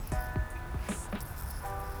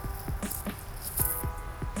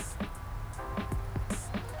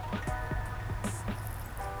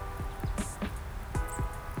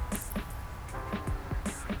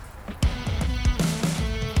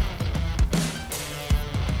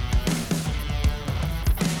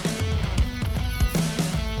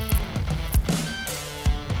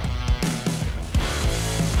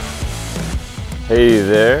Hey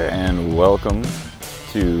there, and welcome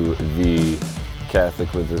to the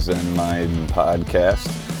Catholic with a Zen Mind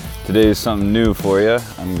podcast. Today is something new for you.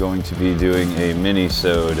 I'm going to be doing a mini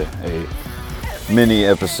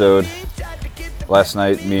episode. Last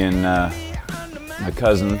night, me and my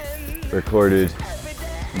cousin recorded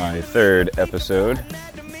my third episode,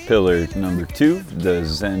 pillar number 2, the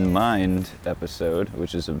Zen Mind episode,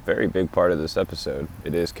 which is a very big part of this episode.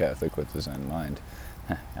 It is Catholic with the Zen Mind,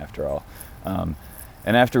 after all.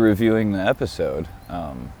 And after reviewing the episode,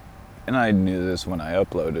 and I knew this when I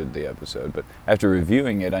uploaded the episode, but after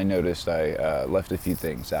reviewing it, I noticed I left a few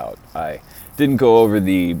things out. I didn't go over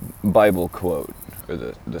the Bible quote,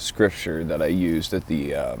 or the scripture that I used at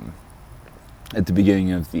the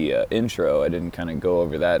beginning of the intro. I didn't kind of go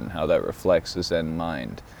over that and how that reflects the Zen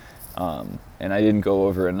mind. And I didn't go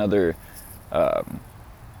over another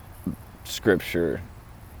scripture,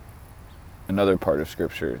 another part of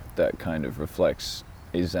scripture that kind of reflects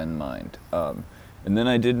a Zen mind. And then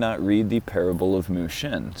I did not read the parable of Mu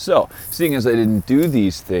Shen. So, seeing as I didn't do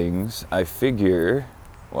these things, I figure,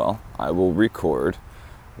 well, I will record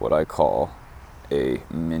what I call a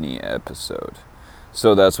mini episode.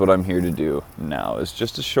 So that's what I'm here to do now. It's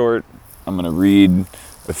just a short, I'm going to read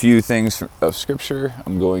a few things of scripture.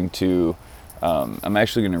 I'm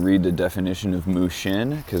actually going to read the definition of Mu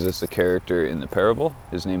Shen, because it's the character in the parable.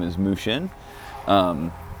 His name is Mu Shen.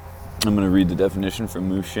 I'm going to read the definition from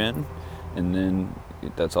Mu Shen, and then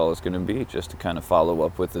that's all it's going to be, just to kind of follow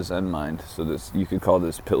up with the Zen mind. So this, you could call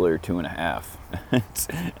this pillar 2.5. It's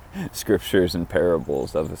scriptures and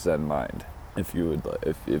parables of the Zen mind, if you would,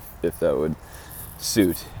 if that would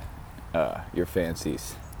suit your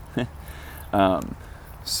fancies.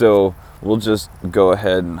 So we'll just go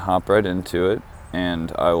ahead and hop right into it,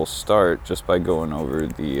 and I will start just by going over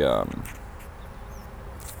the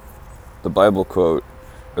Bible quote,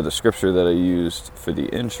 or the scripture that I used for the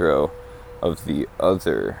intro of the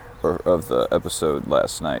episode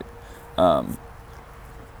last night. And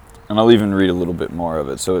I'll even read a little bit more of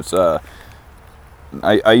it. So it's I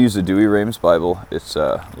use a Douay-Rheims Bible. It's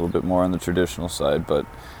a little bit more on the traditional side, but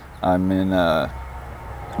I'm in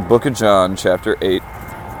Book of John, chapter 8,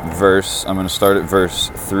 I'm going to start at verse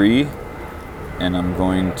 3, and I'm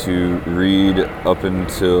going to read up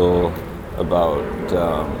until about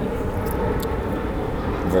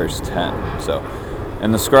verse 10. So,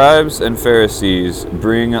 and the scribes and Pharisees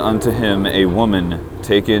bring unto him a woman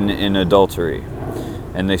taken in adultery,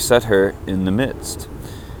 and they set her in the midst,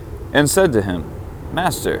 and said to him,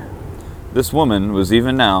 Master, this woman was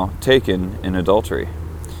even now taken in adultery.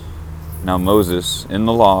 Now Moses in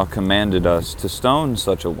the law commanded us to stone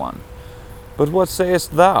such a one. But what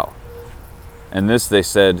sayest thou? And this they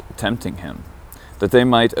said, tempting him, that they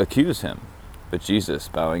might accuse him. But Jesus,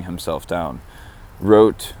 bowing himself down,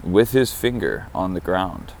 wrote with his finger on the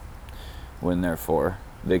ground. When therefore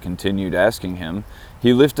they continued asking him,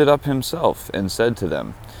 he lifted up himself and said to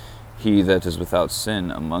them, He that is without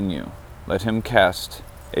sin among you, let him first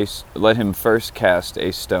cast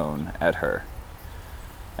a stone at her.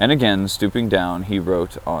 And again, stooping down, he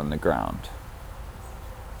wrote on the ground.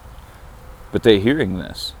 But they, hearing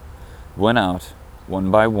this, went out one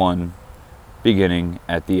by one, beginning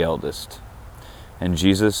at the eldest. And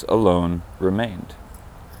Jesus alone remained,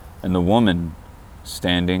 and the woman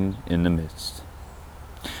standing in the midst.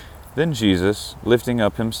 Then Jesus, lifting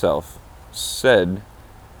up himself, said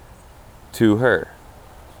to her,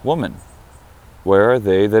 Woman, where are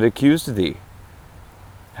they that accused thee?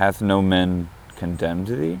 Hath no man condemned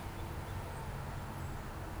thee?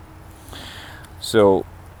 So,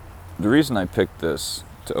 the reason I picked this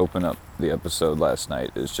to open up the episode last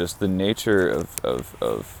night is just the nature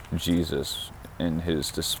of Jesus in his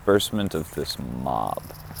disbursement of this mob.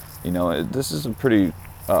 You know, this is a pretty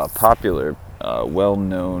popular,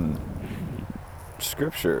 well-known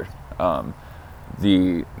scripture.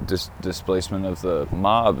 The displacement of the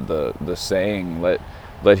mob, the saying, let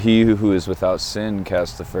he who is without sin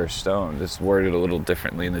cast the first stone. This is worded a little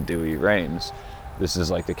differently in the Douay-Rheims. This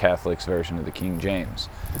is like the Catholics' version of the King James.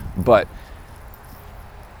 But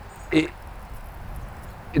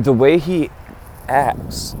the way he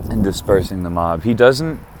acts in dispersing the mob, he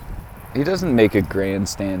doesn't make a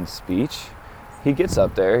grandstand speech. He gets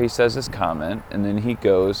up there, he says his comment, and then he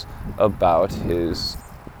goes about his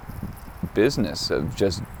business of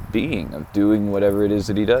just being, of doing whatever it is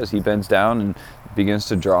that he does. He bends down and begins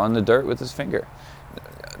to draw in the dirt with his finger.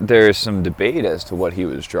 There is some debate as to what he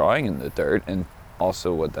was drawing in the dirt, and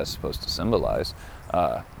also what that's supposed to symbolize.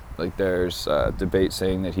 Like there's debate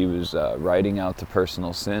saying that he was writing out the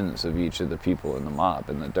personal sins of each of the people in the mob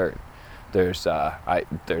in the dirt.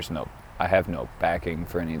 I I have no backing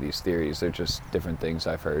for any of these theories. They're just different things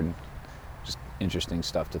I've heard, just interesting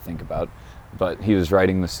stuff to think about. But he was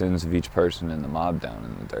writing the sins of each person in the mob down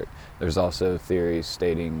in the dirt. There's also theories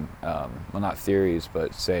stating, well, not theories,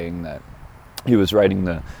 but saying that he was writing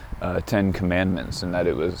the Ten Commandments, and that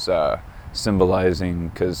it was symbolizing,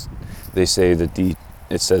 because they say that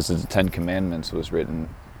it says that the Ten Commandments was written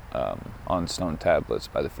on stone tablets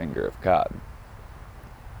by the finger of God,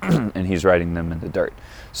 and he's writing them in the dirt.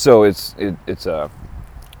 So it's a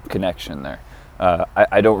connection there.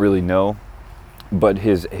 I don't really know, but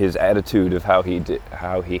his attitude of how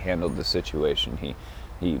he handled the situation,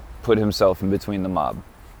 he put himself in between the mob,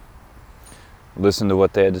 listened to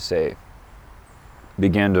what they had to say,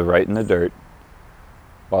 began to write in the dirt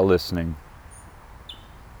while listening,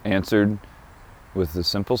 answered with a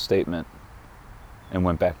simple statement, and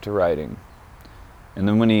went back to writing. And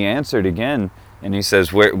then when he answered again, and he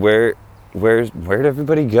says, where'd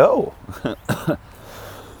everybody go?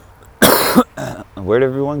 Where'd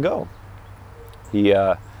everyone go?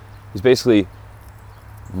 He's basically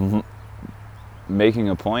making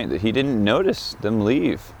a point that he didn't notice them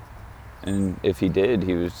leave. And if he did,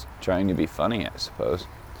 he was trying to be funny, I suppose.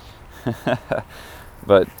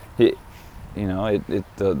 But the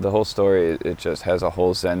whole story, it just has a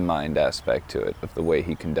whole Zen mind aspect to it, of the way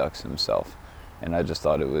he conducts himself. And I just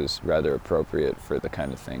thought it was rather appropriate for the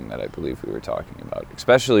kind of thing that I believe we were talking about,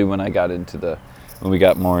 especially when we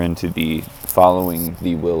got more into the following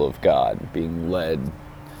the will of God, being led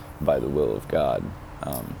by the will of God.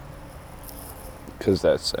 Because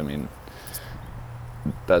that's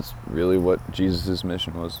really what Jesus'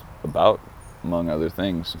 mission was about, among other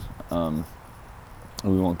things.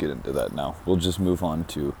 We won't get into that now. We'll just move on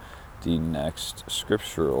to the next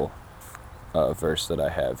scriptural verse that I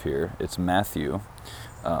have here. It's Matthew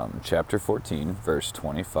chapter 14, verse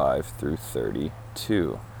 25 through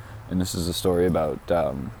 32. And this is a story about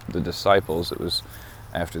the disciples. It was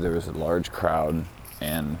after there was a large crowd,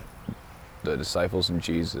 and the disciples and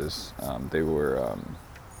Jesus, they were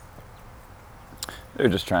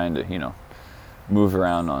just trying to, move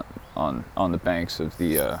around on the banks of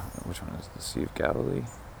the, which one is the Sea of Galilee?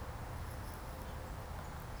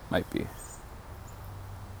 Might be.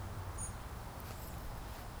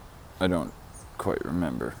 I don't quite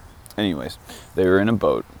remember. Anyways, they were in a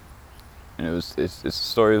boat, and it's the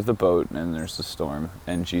story of the boat, and there's the storm,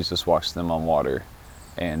 and Jesus walks to them on water,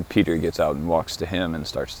 and Peter gets out and walks to him and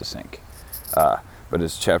starts to sink. But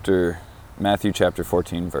it's Matthew chapter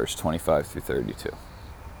 14, verse 25 through 32.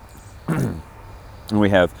 And we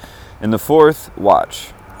have, in the fourth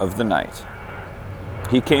watch of the night,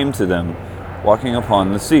 he came to them walking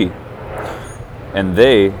upon the sea. And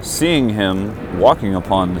they, seeing him walking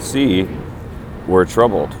upon the sea, were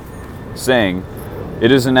troubled, saying,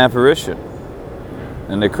 "It is an apparition."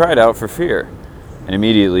 And they cried out for fear. And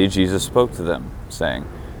immediately Jesus spoke to them, saying,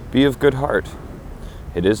 "Be of good heart,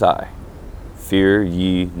 it is I. Fear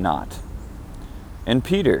ye not." And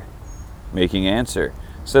Peter, making answer,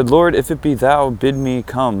 said, "Lord, if it be thou, bid me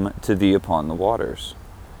come to thee upon the waters."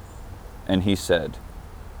 And he said,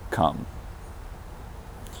 "Come."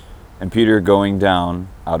 And Peter, going down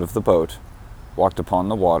out of the boat, walked upon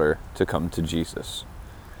the water to come to Jesus.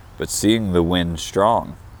 But seeing the wind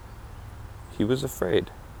strong, he was afraid.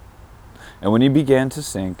 And when he began to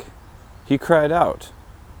sink, he cried out,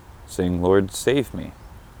 saying, "Lord, save me."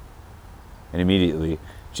 And immediately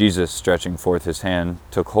Jesus, stretching forth his hand,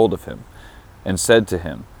 took hold of him, and said to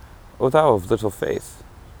him, "O thou of little faith,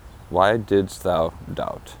 why didst thou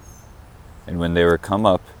doubt?" And when they were come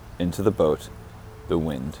up into the boat, the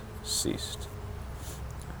wind ceased.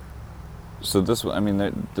 So there's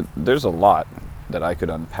a lot that I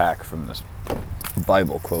could unpack from this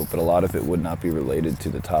Bible quote, but a lot of it would not be related to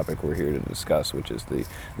the topic we're here to discuss, which is the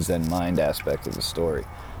Zen mind aspect of the story.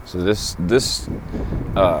 So this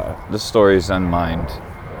story, Zen mind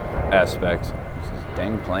aspect,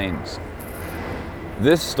 dang planes.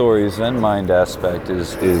 This story's Zen mind aspect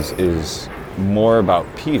is more about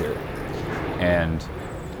Peter, and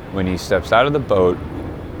when he steps out of the boat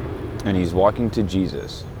and he's walking to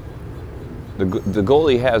Jesus, the goal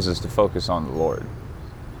he has is to focus on the Lord,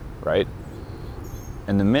 right?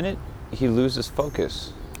 And the minute he loses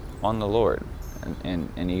focus on the Lord and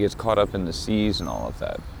he gets caught up in the seas and all of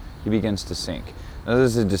that, he begins to sink. Now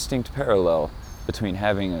there's a distinct parallel between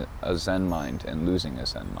having a Zen mind and losing a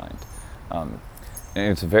Zen mind. And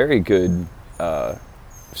it's a very good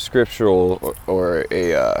scriptural or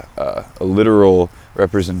a literal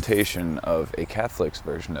representation of a Catholic's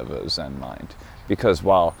version of a Zen mind. Because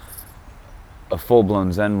while a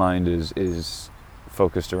full-blown Zen mind is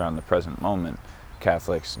focused around the present moment,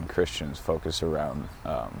 Catholics and Christians focus around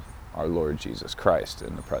our Lord Jesus Christ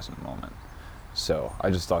in the present moment. So I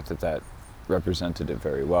just thought that represented it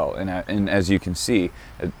very well. And as you can see,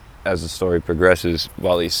 as the story progresses,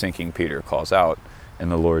 while he's sinking, Peter calls out,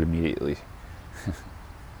 and the Lord immediately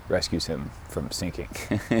rescues him from sinking.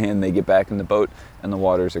 And they get back in the boat, and the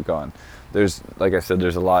waters are gone. Like I said,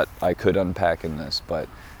 there's a lot I could unpack in this, but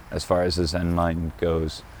as far as the Zen mind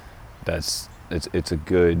goes, it's a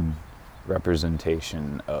good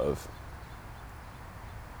representation of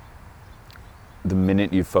the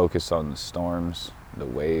minute you focus on the storms, the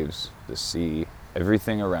waves, the sea,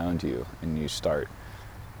 everything around you, and you start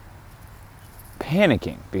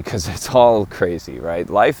panicking because it's all crazy, right?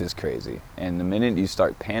 Life is crazy. And the minute you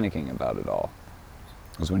start panicking about it all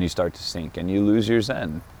is when you start to sink and you lose your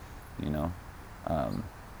Zen, and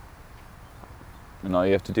all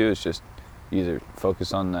you have to do is just either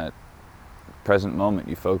focus on that present moment.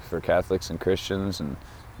 You focus, for Catholics and Christians, and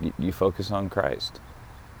you focus on Christ.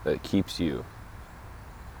 That keeps you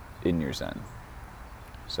in your Zen,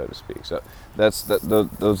 so to speak. So those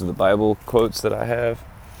are the Bible quotes that I have.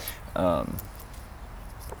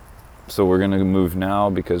 So we're going to move now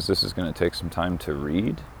because this is going to take some time to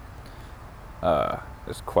read.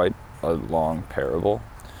 It's quite a long parable.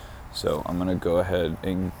 So I'm going to go ahead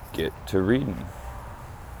and get to reading.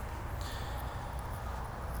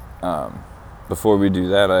 Before we do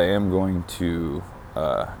that, I am going to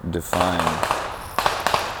define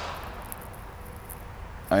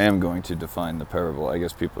the parable. I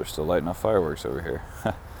guess people are still lighting off fireworks over here.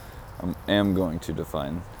 I am going to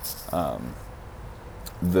define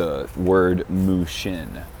the word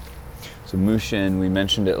mushin. So mushin, we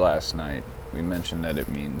mentioned it last night. We mentioned that it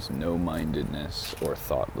means no-mindedness or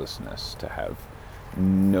thoughtlessness, to have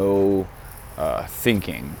no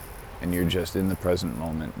thinking, and you're just in the present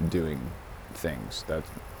moment doing things. That's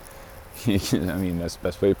the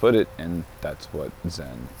best way to put it, and that's what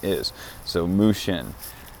Zen is. So mushin.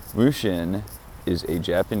 Mushin is a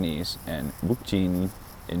Japanese, and mukjin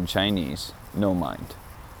in Chinese, no mind,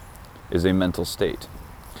 is a mental state.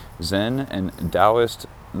 Zen and Taoist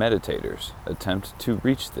meditators attempt to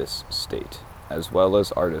reach this state, as well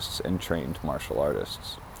as artists and trained martial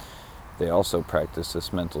artists. They also practice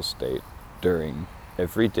this mental state during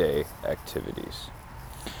everyday activities.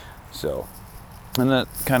 So, and that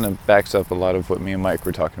kind of backs up a lot of what me and Mike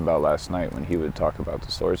were talking about last night when he would talk about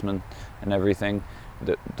the swordsman and everything,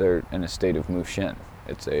 that they're in a state of mushin.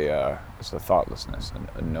 It's a thoughtlessness,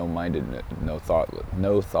 a no-mindedness, no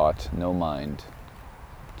thought, no mind,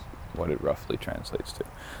 what it roughly translates to.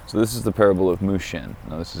 So this is the parable of Mushin.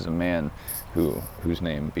 Now this is a man whose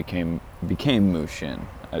name became Mushin,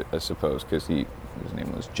 I suppose, because his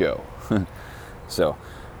name was Joe. So,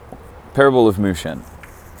 parable of Mushin.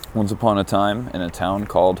 Once upon a time, in a town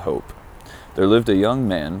called Hope, there lived a young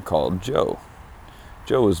man called Joe.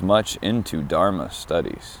 Joe was much into Dharma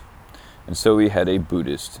studies, and so he had a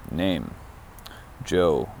Buddhist name.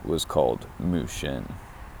 Joe was called Mushin.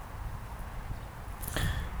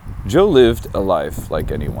 Joe lived a life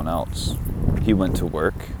like anyone else. He went to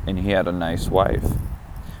work, and he had a nice wife.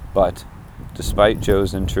 But, despite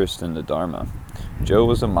Joe's interest in the Dharma, Joe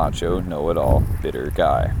was a macho, know-it-all, bitter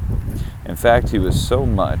guy. In fact, he was so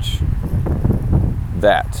much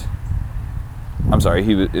that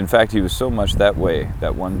way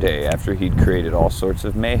that one day, after he'd created all sorts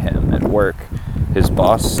of mayhem at work, his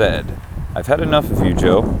boss said, "I've had enough of you,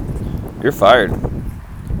 Joe. You're fired."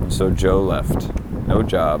 And so Joe left. No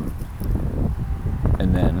job.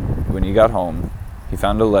 And then, when he got home, he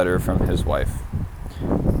found a letter from his wife.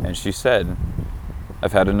 And she said,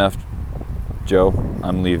 "I've had enough, Joe.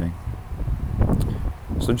 I'm leaving."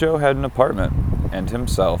 So Joe had an apartment, and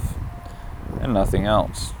himself, and nothing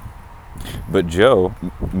else. But Joe,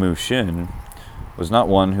 Mushin, was not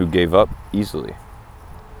one who gave up easily.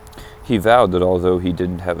 He vowed that although he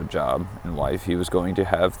didn't have a job and wife, he was going to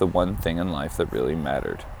have the one thing in life that really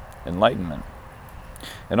mattered: enlightenment.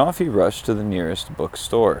 And off he rushed to the nearest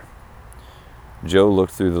bookstore. Joe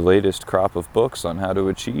looked through the latest crop of books on how to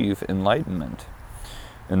achieve enlightenment,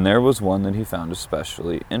 and there was one that he found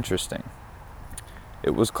especially interesting.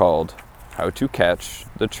 It was called How to Catch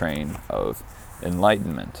the Train of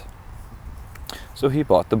Enlightenment. So he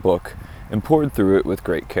bought the book and pored through it with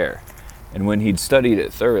great care, and when he'd studied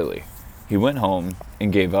it thoroughly, he went home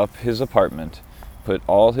and gave up his apartment, put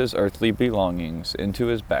all his earthly belongings into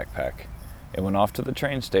his backpack, and went off to the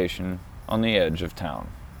train station on the edge of town.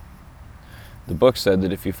 The book said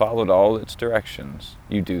that if you followed all its directions,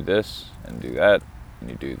 you do this and do that and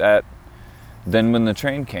you do that, then when the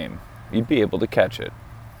train came, you'd be able to catch it.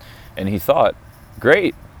 And he thought,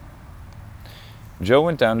 great! Joe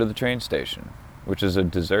went down to the train station, which is a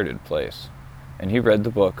deserted place, and he read the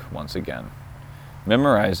book once again,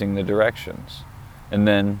 memorizing the directions, and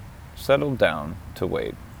then settled down to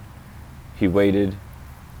wait. He waited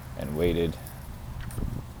and waited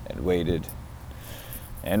and waited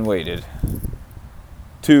and waited.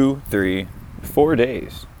 2, 3, 4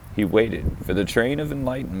 days he waited for the train of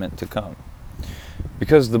enlightenment to come,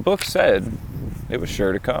 because the book said it was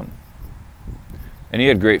sure to come. And he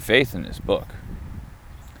had great faith in his book.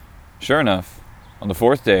 Sure enough, on the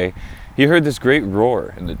 4th day, he heard this great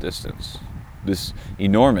roar in the distance, this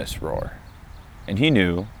enormous roar, and he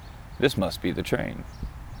knew this must be the train.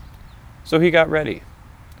 So he got ready.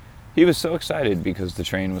 He was so excited because the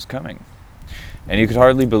train was coming, and he could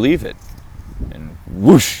hardly believe it. And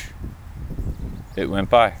whoosh, it went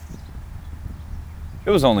by. It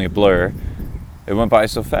was only a blur. It went by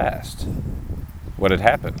so fast. What had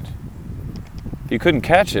happened? He couldn't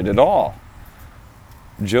catch it at all.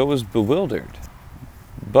 Joe was bewildered,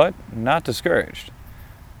 but not discouraged.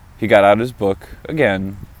 He got out his book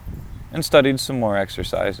again and studied some more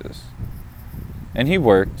exercises. And he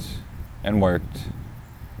worked and worked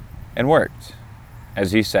and worked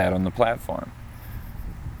as he sat on the platform,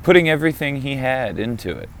 putting everything he had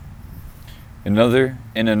into it. In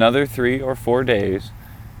another 3 or 4 days,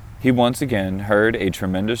 he once again heard a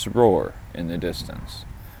tremendous roar in the distance.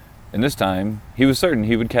 And this time, he was certain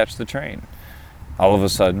he would catch the train. All of a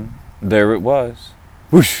sudden, there it was.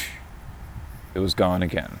 Whoosh! It was gone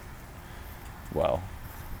again. Well,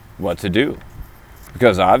 what to do?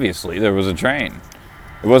 Because obviously there was a train.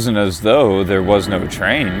 It wasn't as though there was no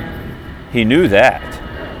train. He knew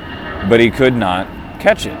that, but he could not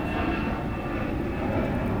catch it.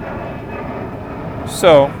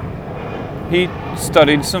 So, he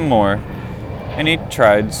studied some more, and he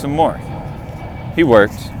tried some more. He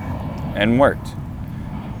worked and worked,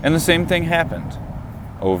 and the same thing happened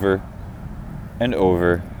over and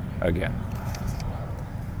over again.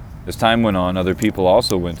 As time went on, other people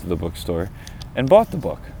also went to the bookstore and bought the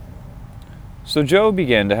book. So Joe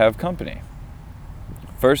began to have company.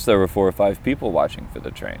 First there were 4 or 5 people watching for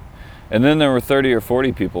the train, and then there were 30 or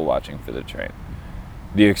 40 people watching for the train.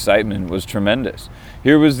 The excitement was tremendous.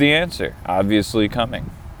 Here was the answer, obviously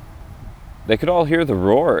coming. They could all hear the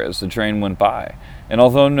roar as the train went by, and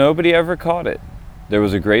although nobody ever caught it, there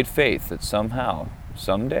was a great faith that somehow,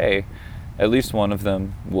 someday, at least one of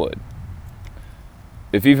them would.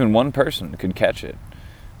 If even one person could catch it,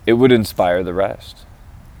 it would inspire the rest.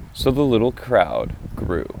 So the little crowd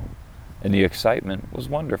grew, and the excitement was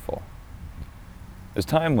wonderful. As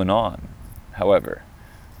time went on, however,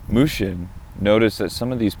 Mushin noticed that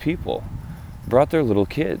some of these people brought their little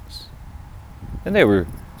kids. And they were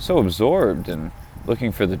so absorbed in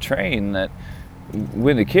looking for the train that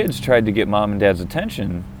when the kids tried to get Mom and Dad's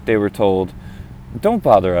attention, they were told, "Don't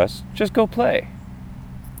bother us, just go play."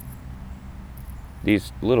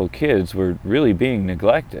 These little kids were really being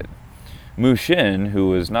neglected. Mushin, who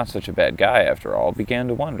was not such a bad guy after all, began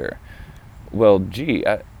to wonder, well, gee,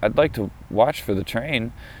 I'd like to watch for the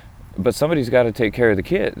train, but somebody's got to take care of the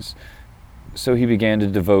kids. So he began to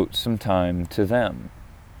devote some time to them.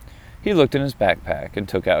 He looked in his backpack and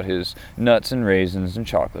took out his nuts and raisins and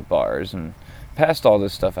chocolate bars and passed all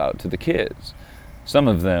this stuff out to the kids. Some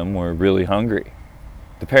of them were really hungry.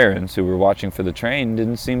 The parents who were watching for the train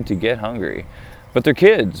didn't seem to get hungry, but their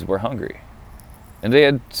kids were hungry, and they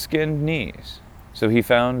had skinned knees. So he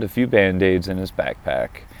found a few Band-Aids in his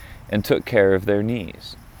backpack and took care of their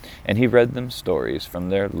knees, and he read them stories from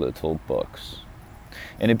their little books.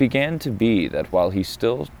 And it began to be that while he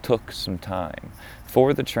still took some time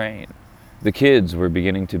for the train, the kids were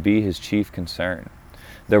beginning to be his chief concern.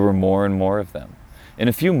 There were more and more of them. In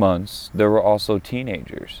a few months, there were also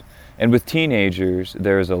teenagers, and with teenagers,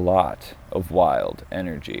 there is a lot of wild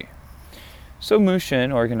energy. So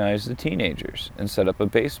Mushin organized the teenagers and set up a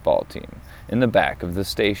baseball team in the back of the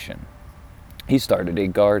station. He started a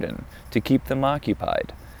garden to keep them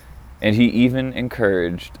occupied, and he even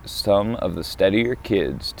encouraged some of the steadier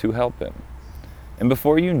kids to help him. And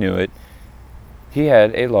before you knew it, he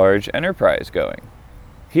had a large enterprise going.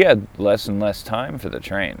 He had less and less time for the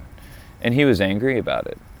train, and he was angry about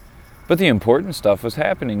it. But the important stuff was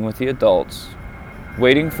happening with the adults,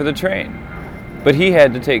 waiting for the train. But he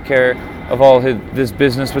had to take care of all this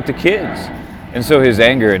business with the kids, and so his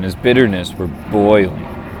anger and his bitterness were boiling.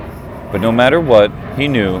 But no matter what, he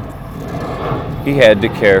knew he had to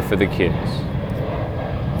care for the kids.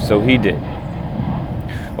 So he did.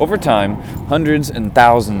 Over time, hundreds and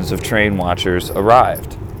thousands of train watchers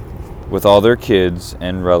arrived, with all their kids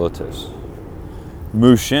and relatives.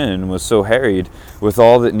 Mushin was so harried with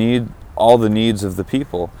all the needs of the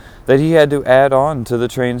people that he had to add on to the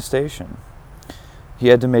train station. He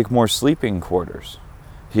had to make more sleeping quarters.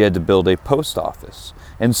 He had to build a post office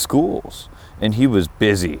and schools, and he was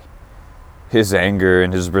busy. His anger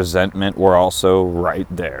and his resentment were also right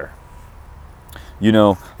there. You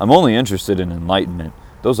know, I'm only interested in enlightenment.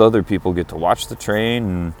 Those other people get to watch the train,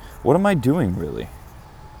 and what am I doing really?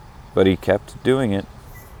 But he kept doing it.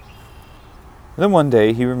 Then one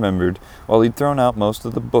day he remembered, while he'd thrown out most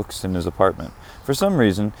of the books in his apartment, for some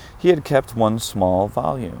reason he had kept one small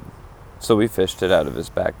volume. So he fished it out of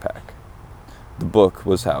his backpack. The book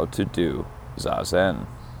was how to do Zazen.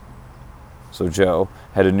 So Joe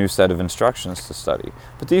had a new set of instructions to study,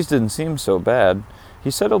 but these didn't seem so bad.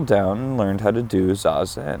 He settled down and learned how to do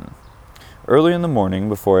Zazen. Early in the morning,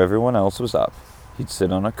 before everyone else was up, he'd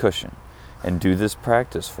sit on a cushion and do this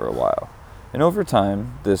practice for a while. And over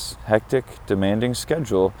time, this hectic, demanding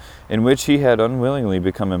schedule in which he had unwillingly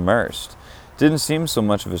become immersed didn't seem so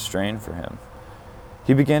much of a strain for him.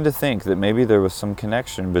 He began to think that maybe there was some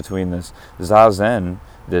connection between this Zazen,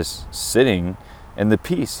 this sitting, and the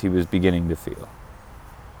peace he was beginning to feel.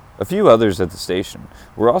 A few others at the station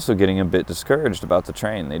were also getting a bit discouraged about the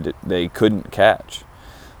train they couldn't catch,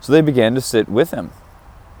 so they began to sit with him.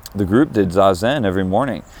 The group did Zazen every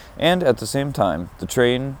morning, and at the same time, the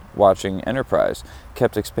train-watching enterprise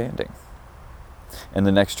kept expanding. And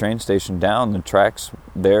the next train station down, the tracks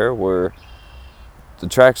there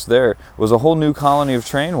was a whole new colony of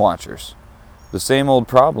train watchers. The same old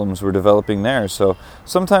problems were developing there, so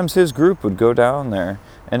sometimes his group would go down there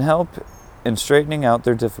and help in straightening out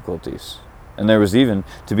their difficulties. And there was even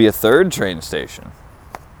to be a third train station.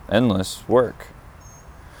 Endless work.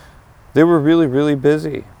 They were really, really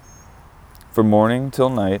busy. From morning till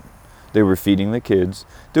night, they were feeding the kids,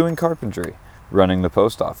 doing carpentry, running the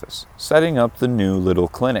post office, setting up the new little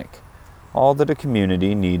clinic, all that a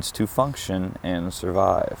community needs to function and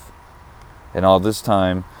survive. And all this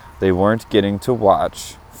time, they weren't getting to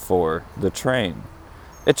watch for the train.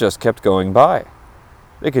 It just kept going by.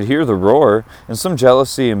 They could hear the roar, and some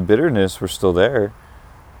jealousy and bitterness were still there.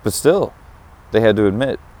 But still, they had to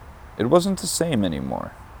admit, it wasn't the same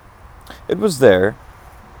anymore. It was there,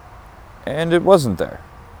 and it wasn't there.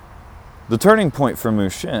 The turning point for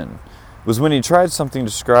Mushin was when he tried something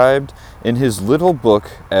described in his little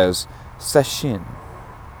book as Sesshin.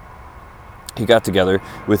 He got together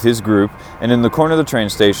with his group, and in the corner of the train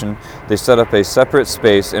station, they set up a separate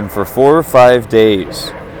space, and for 4 or 5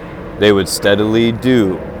 days, they would steadily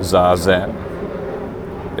do Zazen.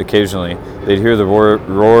 Occasionally, they'd hear the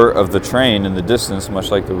roar of the train in the distance,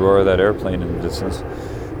 much like the roar of that airplane in the distance.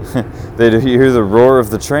 They'd hear the roar of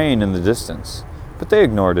the train in the distance, but they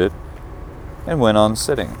ignored it and went on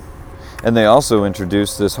sitting. And they also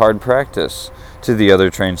introduced this hard practice to the other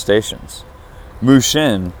train stations.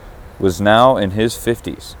 Mushin was now in his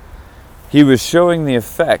 50s. He was showing the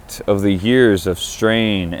effect of the years of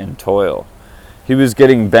strain and toil. He was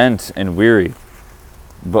getting bent and weary,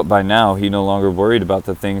 but by now he no longer worried about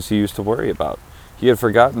the things he used to worry about. He had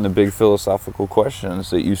forgotten the big philosophical questions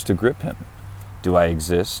that used to grip him. Do I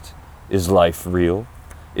exist? Is life real?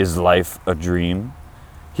 Is life a dream?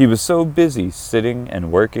 He was so busy sitting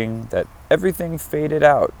and working that everything faded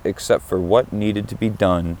out except for what needed to be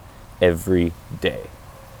done every day.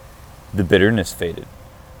 The bitterness faded.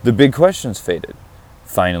 The big questions faded.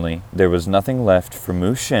 Finally, there was nothing left for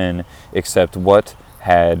Mushin except what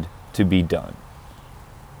had to be done.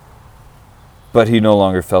 But he no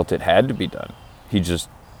longer felt it had to be done. He just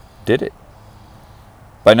did it.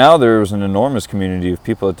 By now, there was an enormous community of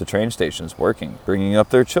people at the train stations working, bringing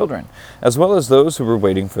up their children, as well as those who were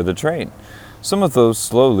waiting for the train. Some of those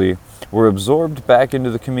slowly were absorbed back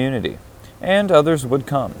into the community, and others would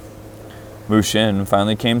come. Mushin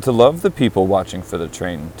finally came to love the people watching for the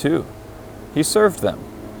train, too. He served them,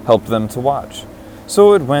 helped them to watch.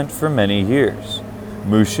 So it went for many years.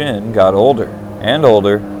 Mushin got older and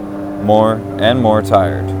older, more and more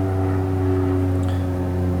tired.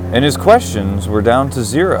 And his questions were down to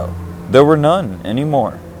 0. There were none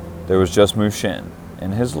anymore. There was just Mushin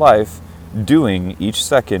and his life doing each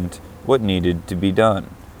second what needed to be done.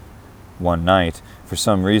 One night, for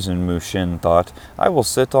some reason, Mushin thought, I will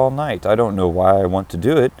sit all night. I don't know why I want to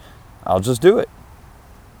do it. I'll just do it.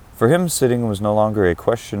 For him, sitting was no longer a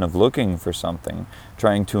question of looking for something,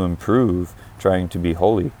 trying to improve, trying to be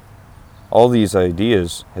holy. All these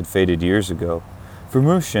ideas had faded years ago. For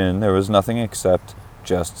Mushin, there was nothing except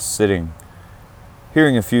just sitting,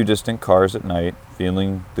 hearing a few distant cars at night,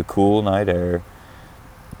 feeling the cool night air,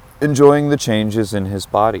 enjoying the changes in his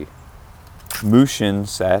body. Mushin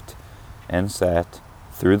sat and sat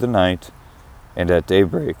through the night, and at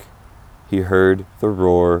daybreak he heard the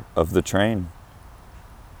roar of the train.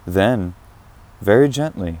 Then, very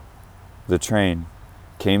gently, the train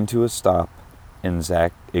came to a stop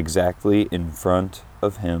exactly in front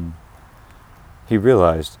of him. He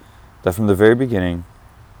realized that from the very beginning,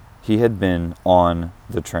 he had been on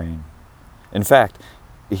the train. In fact,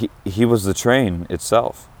 he was the train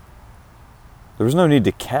itself. There was no need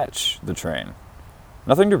to catch the train.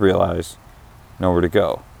 Nothing to realize, nowhere to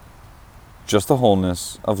go. Just the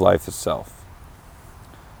wholeness of life itself.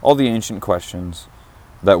 All the ancient questions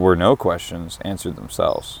that were no questions answered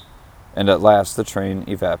themselves. And at last the train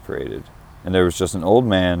evaporated, and there was just an old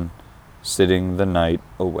man sitting the night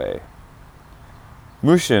away.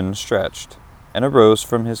 Mushin stretched and arose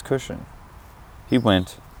from his cushion. He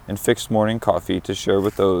went and fixed morning coffee to share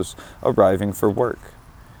with those arriving for work.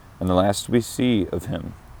 And the last we see of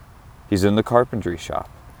him, he's in the carpentry shop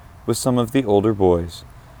with some of the older boys,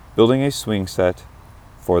 building a swing set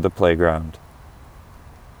for the playground.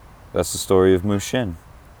 That's the story of Mushin.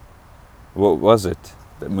 What was it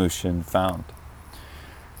that Mushin found?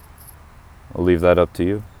 I'll leave that up to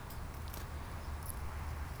you.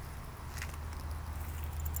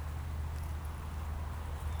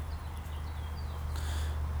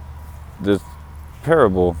 The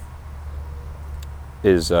parable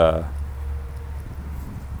is a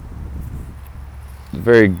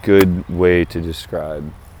very good way to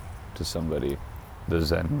describe to somebody the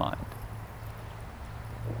Zen mind.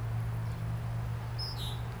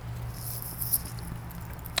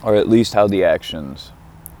 Or at least how the actions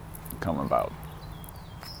come about.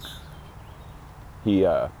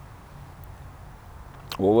 What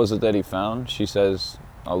was it that he found? She says,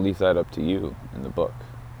 I'll leave that up to you in the book.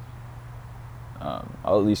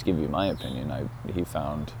 I'll at least give you my opinion. He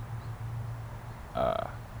found a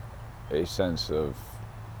sense of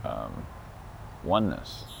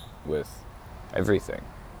oneness with everything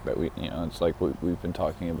that it's like we've been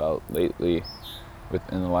talking about lately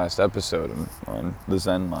in the last episode on the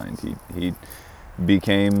Zen mind. He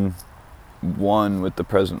became one with the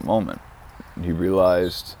present moment. He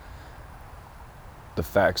realized the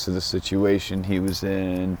facts of the situation he was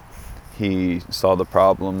in. He saw the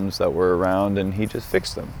problems that were around, and he just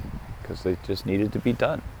fixed them because they just needed to be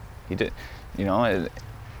done. He did,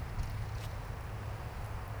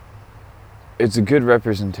 it's a good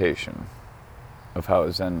representation of how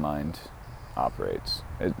a Zen mind operates.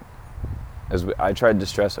 I tried to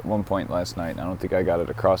stress at one point last night, and I don't think I got it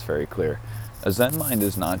across very clear. A Zen mind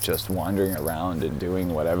is not just wandering around and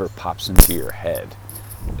doing whatever pops into your head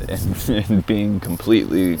and being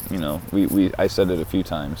completely, I said it a few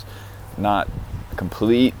times, not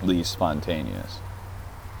completely spontaneous,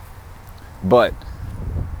 but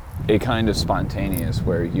a kind of spontaneous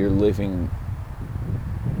where you're living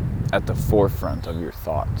at the forefront of your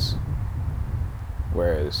thoughts,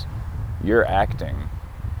 whereas you're acting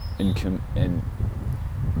in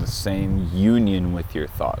the same union with your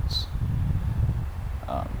thoughts.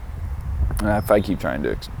 And if I keep trying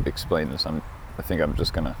to explain this, I think I'm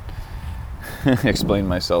just gonna explain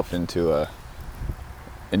myself into a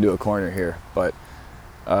corner here. But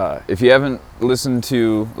if you haven't listened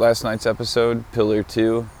to last night's episode, Pillar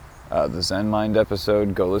 2, the Zen Mind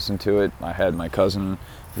episode, go listen to it. I had my cousin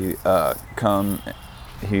come.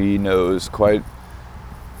 He knows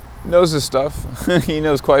his stuff. He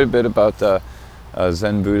knows quite a bit about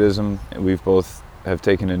Zen Buddhism. We've both have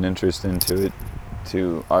taken an interest into it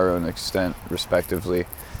to our own extent, respectively.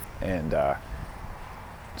 And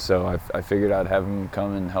so I figured I'd have him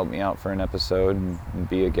come and help me out for an episode and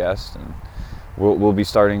be a guest. And we'll be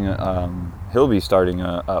starting. He'll be starting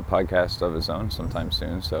a podcast of his own sometime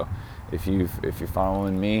soon. So if you're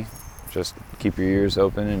following me, just keep your ears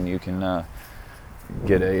open, and you can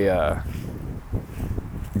get an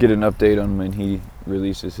update on when he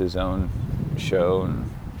releases his own show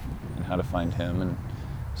and how to find him and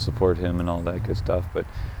support him and all that good stuff. But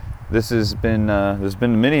this has been a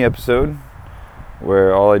mini episode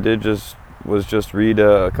where all I did was read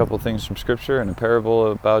a couple things from scripture and a parable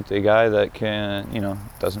about a guy that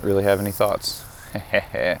doesn't really have any thoughts.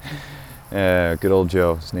 Good old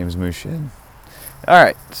Joe. His name's Mushin. All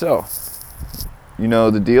right, so you know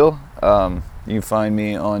the deal. You can find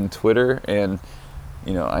me on Twitter, and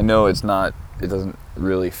I know it doesn't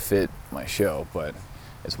really fit my show, but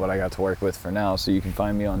it's what I got to work with for now. So you can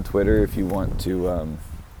find me on Twitter if you want to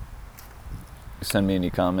send me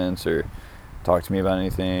any comments or talk to me about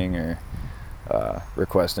anything or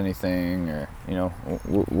request anything or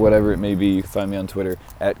whatever it may be. You can find me on Twitter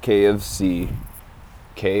at KFC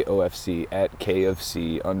at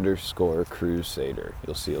KFC_Crusader.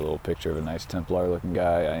 You'll see a little picture of a nice Templar looking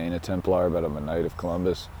guy. I ain't a Templar, but I'm a Knight of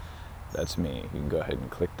Columbus. That's me. You can go ahead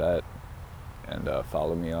and click that and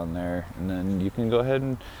follow me on there. And then you can go ahead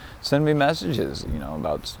and send me messages,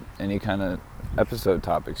 about any kind of episode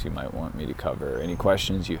topics you might want me to cover, any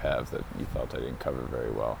questions you have that you felt I didn't cover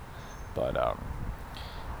very well. But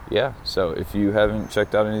yeah, so if you haven't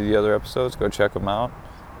checked out any of the other episodes, go check them out.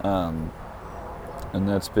 And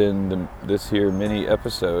that's been this here mini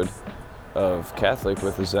episode of Catholic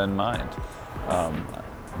with a Zen Mind.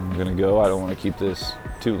 I'm gonna go. I don't want to keep this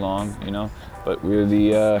too long, but we're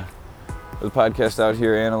the podcast out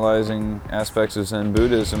here analyzing aspects of Zen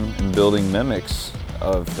Buddhism and building mimics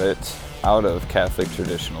of it out of Catholic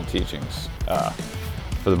traditional teachings,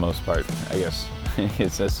 for the most part, I guess.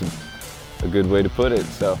 That's a good way to put it.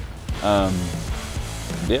 So,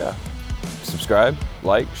 yeah, subscribe,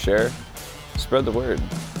 like, share, spread the word.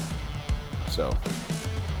 So,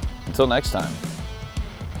 until next time,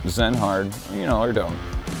 Zen hard, or don't.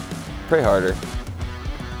 Pray harder.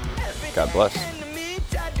 God bless.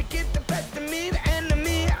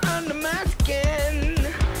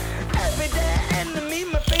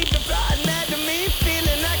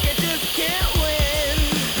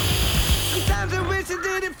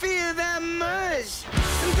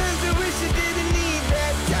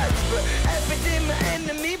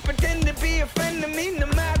 Pretend to be a friend to me no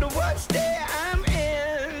matter